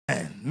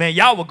Man,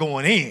 y'all were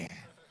going in.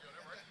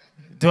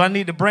 Do I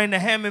need to bring the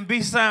Hammond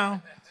B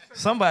sound?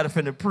 Somebody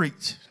finna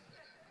preach.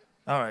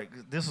 All right,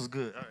 this was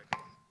good. All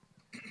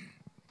right.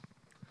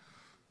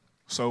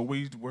 So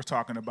we were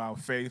talking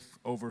about faith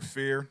over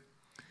fear,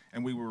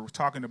 and we were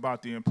talking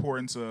about the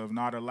importance of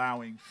not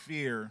allowing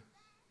fear,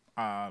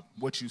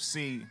 what you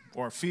see,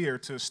 or fear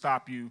to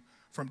stop you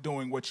from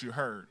doing what you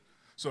heard.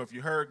 So if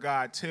you heard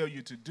God tell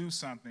you to do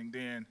something,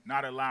 then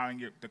not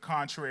allowing the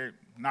contrary,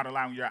 not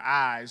allowing your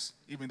eyes,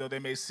 even though they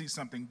may see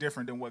something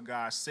different than what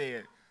God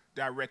said,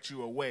 direct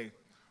you away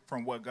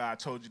from what God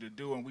told you to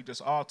do. And we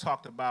just all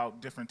talked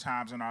about different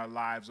times in our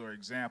lives or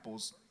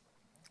examples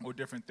or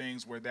different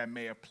things where that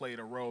may have played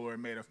a role or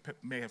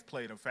may have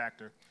played a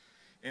factor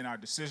in our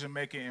decision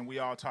making. And we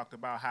all talked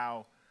about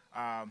how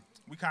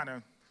we kind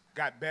of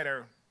got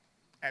better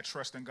at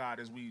trusting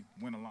God as we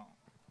went along.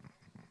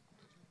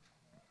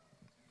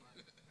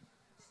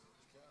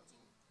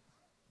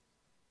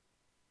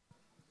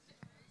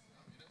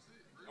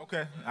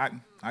 Okay,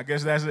 I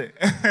guess that's it.